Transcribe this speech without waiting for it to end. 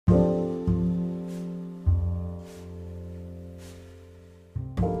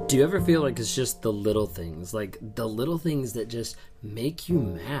Do you ever feel like it's just the little things, like the little things that just make you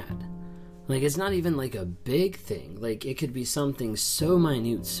mad? Like, it's not even like a big thing. Like, it could be something so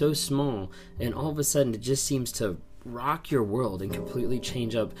minute, so small, and all of a sudden it just seems to rock your world and completely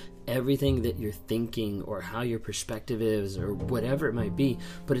change up everything that you're thinking or how your perspective is or whatever it might be.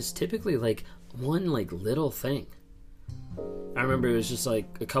 But it's typically like one like little thing. I remember it was just like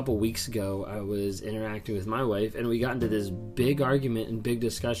a couple weeks ago, I was interacting with my wife and we got into this big argument and big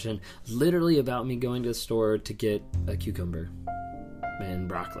discussion literally about me going to the store to get a cucumber and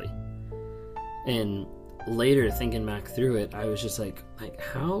broccoli. And later, thinking back through it, I was just like,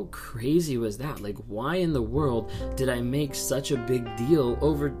 how crazy was that? Like, why in the world did I make such a big deal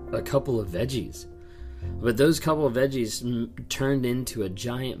over a couple of veggies? But those couple of veggies turned into a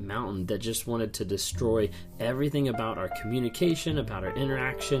giant mountain that just wanted to destroy everything about our communication, about our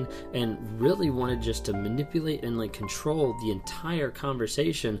interaction, and really wanted just to manipulate and like control the entire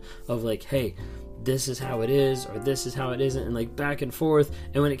conversation of like, hey, this is how it is, or this is how it isn't, and like back and forth.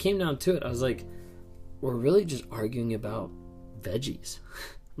 And when it came down to it, I was like, we're really just arguing about veggies.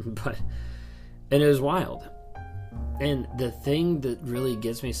 And it was wild. And the thing that really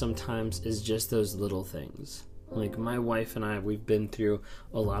gets me sometimes is just those little things. Like, my wife and I, we've been through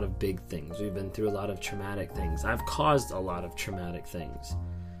a lot of big things. We've been through a lot of traumatic things. I've caused a lot of traumatic things.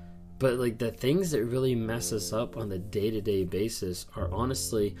 But like, the things that really mess us up on the day-to-day basis are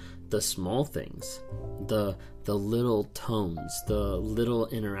honestly the small things. The little tones, the little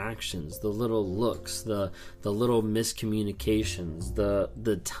interactions, the little looks, the little miscommunications,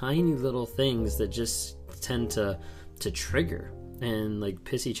 the tiny little things that just tend to trigger and like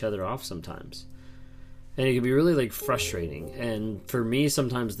piss each other off sometimes. And it can be really like frustrating. And for me,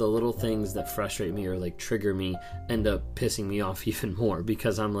 sometimes the little things that frustrate me or like trigger me end up pissing me off even more,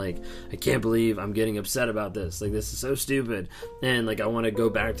 because I'm like, I can't believe I'm getting upset about this. Like, this is so stupid. And like, I want to go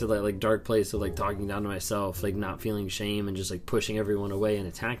back to that like dark place of like talking down to myself, like not feeling shame and just like pushing everyone away and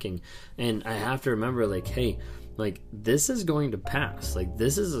attacking. And I have to remember like, hey, like, this is going to pass. Like,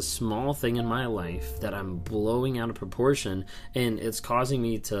 this is a small thing in my life that I'm blowing out of proportion, and it's causing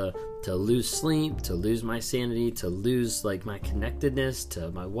me to lose sleep, to lose my sanity, to lose like my connectedness to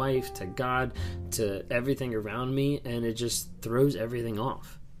my wife, to God, to everything around me, and it just throws everything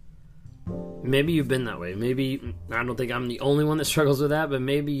off. Maybe you've been that way. Maybe, I don't think I'm the only one that struggles with that, but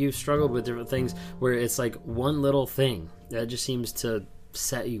maybe you've struggled with different things where it's like one little thing that just seems to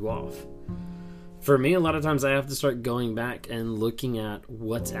set you off. For me, a lot of times I have to start going back and looking at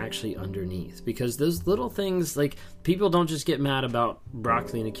what's actually underneath, because those little things, like, people don't just get mad about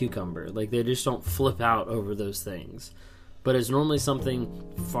broccoli and a cucumber. Like, they just don't flip out over those things. But it's normally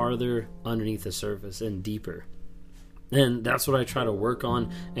something farther underneath the surface and deeper. And that's what I try to work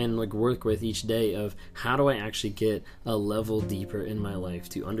on and like work with each day of, how do I actually get a level deeper in my life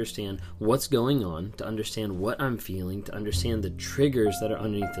to understand what's going on, to understand what I'm feeling, to understand the triggers that are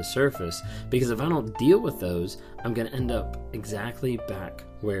underneath the surface. Because if I don't deal with those, I'm going to end up exactly back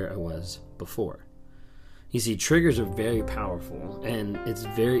where I was before. You see, triggers are very powerful, and it's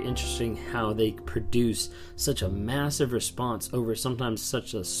very interesting how they produce such a massive response over sometimes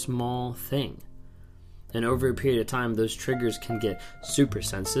such a small thing. And over a period of time, those triggers can get super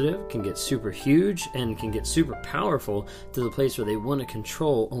sensitive, can get super huge, and can get super powerful to the place where they want to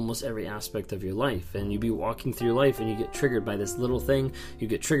control almost every aspect of your life. And you be walking through life and you get triggered by this little thing, you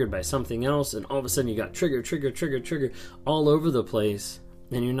get triggered by something else, and all of a sudden you got trigger all over the place,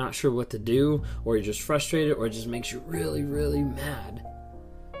 and you're not sure what to do, or you're just frustrated, or it just makes you really, really mad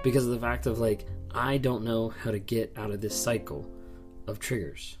because of the fact of like, I don't know how to get out of this cycle of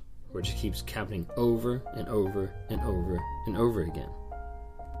triggers, where it just keeps happening over and over and over and over again.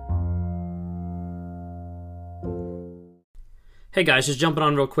 Hey guys, just jumping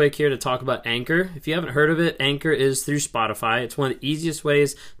on real quick here to talk about Anchor. If you haven't heard of it, Anchor is through Spotify. It's one of the easiest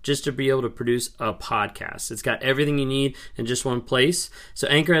ways just to be able to produce a podcast. It's got everything you need in just one place. So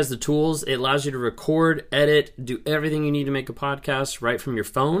Anchor has the tools. It allows you to record, edit, do everything you need to make a podcast right from your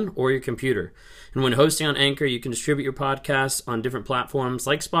phone or your computer. And when hosting on Anchor, you can distribute your podcasts on different platforms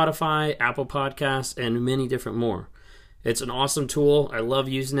like Spotify, Apple Podcasts, and many different more. It's an awesome tool. I love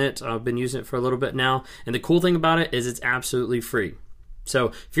using it. I've been using it for a little bit now. And the cool thing about it is it's absolutely free. So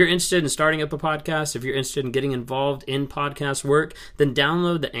if you're interested in starting up a podcast, if you're interested in getting involved in podcast work, then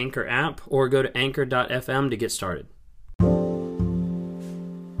download the Anchor app or go to anchor.fm to get started.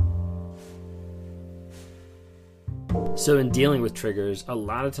 So in dealing with triggers, a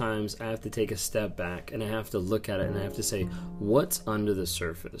lot of times I have to take a step back and I have to look at it and I have to say, what's under the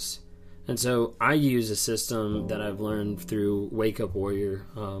surface? And so I use a system that I've learned through Wake Up Warrior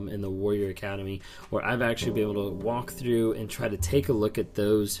in the Warrior Academy, where I've actually been able to walk through and try to take a look at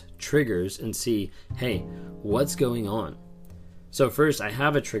those triggers and see, hey, what's going on? So first, I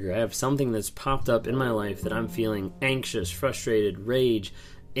have a trigger. I have something that's popped up in my life that I'm feeling anxious, frustrated, rage,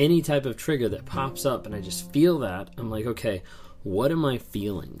 any type of trigger that pops up, and I just feel that. I'm like, okay, what am I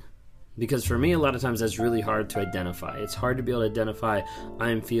feeling? Because for me, a lot of times that's really hard to identify. It's hard to be able to identify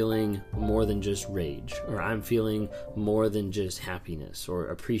I'm feeling more than just rage, or I'm feeling more than just happiness or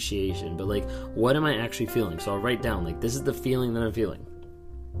appreciation. But like, what am I actually feeling? So I'll write down, like, this is the feeling that I'm feeling.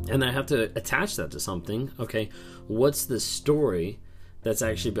 And then I have to attach that to something. Okay, what's the story that's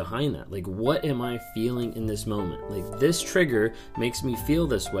actually behind that? Like, what am I feeling in this moment? Like, this trigger makes me feel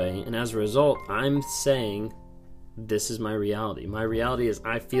this way, and as a result, I'm saying this is my reality. My reality is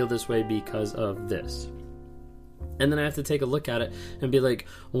I feel this way because of this. And then I have to take a look at it and be like,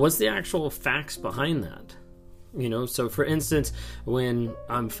 what's the actual facts behind that? You know, so for instance, when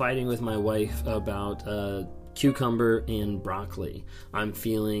I'm fighting with my wife about cucumber and broccoli, I'm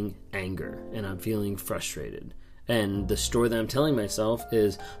feeling anger and I'm feeling frustrated. And the story that I'm telling myself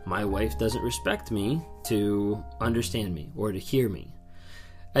is my wife doesn't respect me to understand me or to hear me.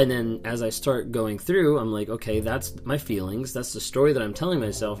 And then as I start going through, I'm like, okay, that's my feelings. That's the story that I'm telling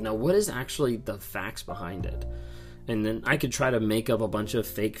myself. Now, what is actually the facts behind it? And then I could try to make up a bunch of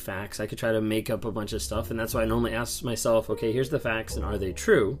fake facts. I could try to make up a bunch of stuff. And that's why I normally ask myself, okay, here's the facts and are they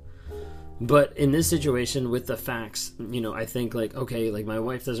true? But in this situation with the facts, you know, I think like, okay, like my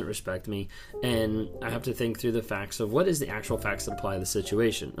wife doesn't respect me, and I have to think through the facts of what is the actual facts that apply to the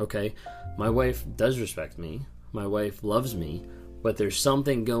situation. Okay, my wife does respect me. My wife loves me. But there's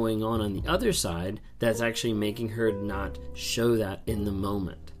something going on the other side that's actually making her not show that in the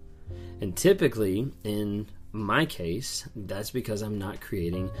moment. And typically, in my case, that's because I'm not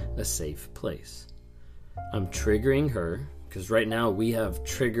creating a safe place. I'm triggering her, because right now we have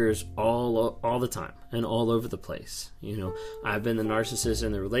triggers all the time and all over the place. You know, I've been the narcissist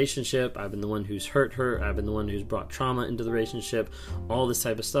in the relationship. I've been the one who's hurt her. I've been the one who's brought trauma into the relationship, all this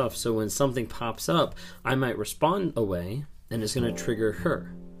type of stuff. So when something pops up, I might respond away, and it's going to trigger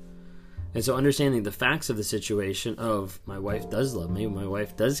her. And so understanding the facts of the situation of my wife does love me, my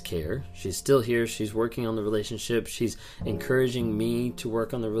wife does care, she's still here, she's working on the relationship, she's encouraging me to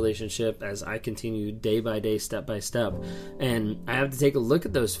work on the relationship as I continue day by day, step by step. And I have to take a look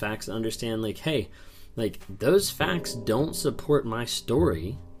at those facts and understand, like, hey, like those facts don't support my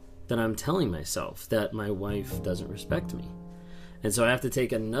story that I'm telling myself that my wife doesn't respect me. And so I have to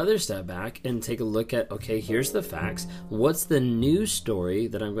take another step back and take a look at, okay, here's the facts. What's the new story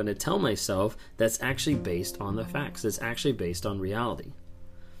that I'm going to tell myself that's actually based on the facts, that's actually based on reality?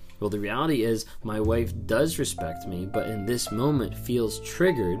 Well, the reality is my wife does respect me, but in this moment feels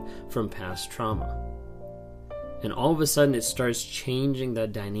triggered from past trauma. And all of a sudden it starts changing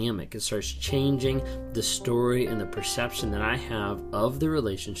that dynamic. It starts changing the story and the perception that I have of the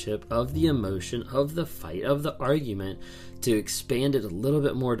relationship, of the emotion, of the fight, of the argument, to expand it a little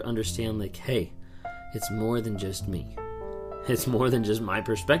bit more to understand, like, hey, it's more than just me. It's more than just my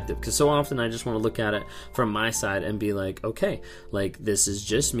perspective. Because so often I just want to look at it from my side and be like, okay, like this is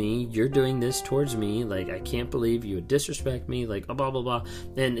just me. You're doing this towards me. Like, I can't believe you would disrespect me. Like, blah, blah, blah.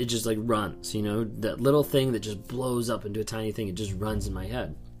 And it just like runs, you know, that little thing that just blows up into a tiny thing. It just runs in my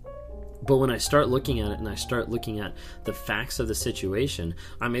head. But when I start looking at it and I start looking at the facts of the situation,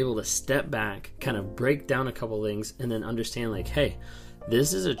 I'm able to step back, kind of break down a couple things, and then understand, like, hey,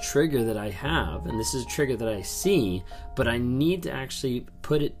 this is a trigger that I have, and this is a trigger that I see, but I need to actually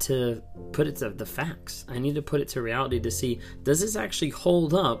put it to the facts. I need to put it to reality to see, does this actually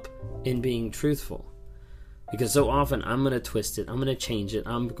hold up in being truthful? Because so often I'm going to twist it, I'm going to change it,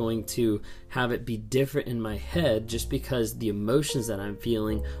 I'm going to have it be different in my head just because the emotions that I'm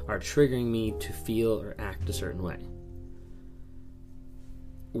feeling are triggering me to feel or act a certain way.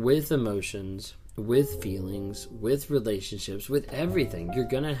 With emotions, with feelings, with relationships, with everything, you're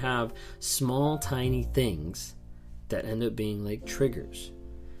going to have small, tiny things that end up being like triggers.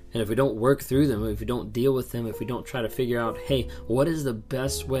 And if we don't work through them, if we don't deal with them, if we don't try to figure out, hey, what is the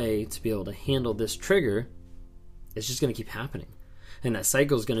best way to be able to handle this trigger, it's just going to keep happening. And that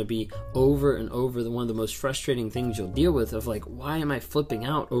cycle is going to be over and over. One of the most frustrating things you'll deal with of like, why am I flipping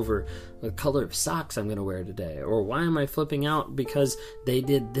out over the color of socks I'm going to wear today? Or why am I flipping out because they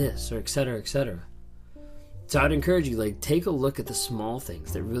did this, or et cetera, et cetera. So I'd encourage you, like, take a look at the small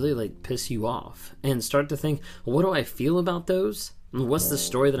things that really like piss you off and start to think, what do I feel about those? What's the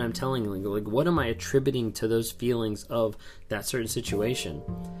story that I'm telling? Like, what am I attributing to those feelings of that certain situation?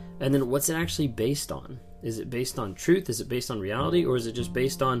 And then what's it actually based on? Is it based on truth? Is it based on reality? Or is it just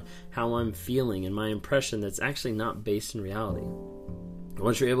based on how I'm feeling and my impression that's actually not based in reality?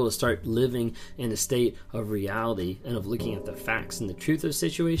 Once you're able to start living in a state of reality and of looking at the facts and the truth of the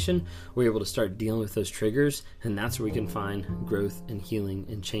situation, we're able to start dealing with those triggers, and that's where we can find growth and healing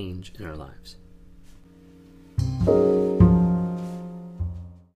and change in our lives.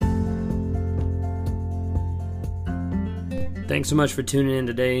 Thanks so much for tuning in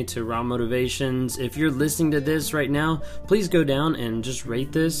today to Raw Motivations. If you're listening to this right now, please go down and just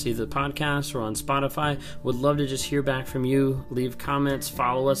rate this, either the podcast or on Spotify. Would love to just hear back from you. Leave comments,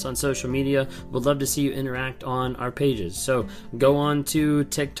 follow us on social media. Would love to see you interact on our pages. So go on to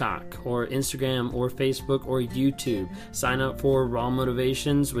TikTok or Instagram or Facebook or YouTube. Sign up for Raw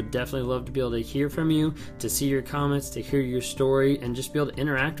Motivations. Would definitely love to be able to hear from you, to see your comments, to hear your story, and just be able to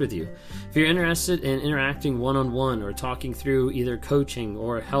interact with you. If you're interested in interacting one-on-one or talking through either coaching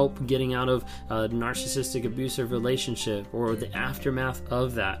or help getting out of a narcissistic abusive relationship or the aftermath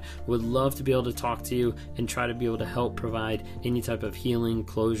of that, would love to be able to talk to you and try to be able to help provide any type of healing,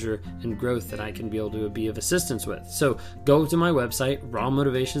 closure, and growth that I can be able to be of assistance with. So go to my website,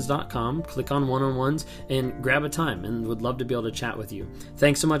 rawmotivations.com, click on one-on-ones, and grab a time, and would love to be able to chat with you.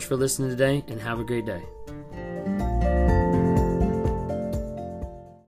 Thanks so much for listening today, and have a great day.